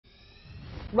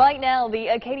Right now, the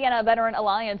Acadiana Veteran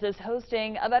Alliance is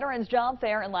hosting a Veterans Job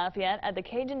Fair in Lafayette at the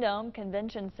Cajundome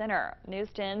Convention Center. News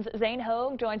 10's Zane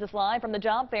Hogue joins us live from the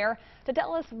job fair to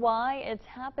tell us why it's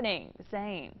happening.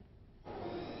 Zane.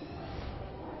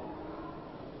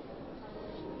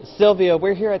 Sylvia,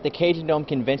 we're here at the Cajundome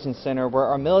Convention Center where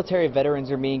our military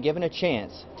veterans are being given a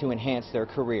chance to enhance their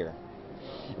career.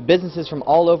 Businesses from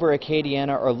all over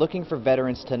Acadiana are looking for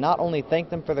veterans to not only thank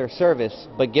them for their service,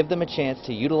 but give them a chance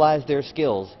to utilize their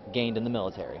skills gained in the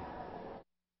military.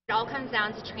 It all comes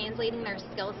down to translating their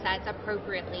skill sets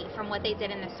appropriately from what they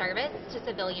did in the service to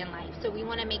civilian life. So we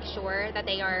want to make sure that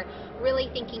they are really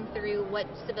thinking through what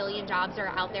civilian jobs are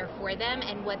out there for them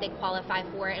and what they qualify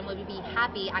for and what would be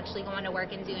happy actually going to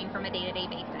work and doing from a day-to-day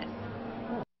basis.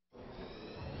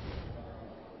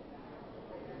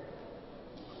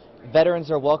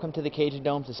 Veterans are welcome to the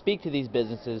Cajundome to speak to these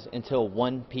businesses until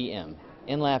 1 p.m.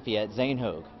 In Lafayette, Zane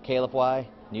Hogue, KLFY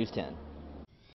News 10.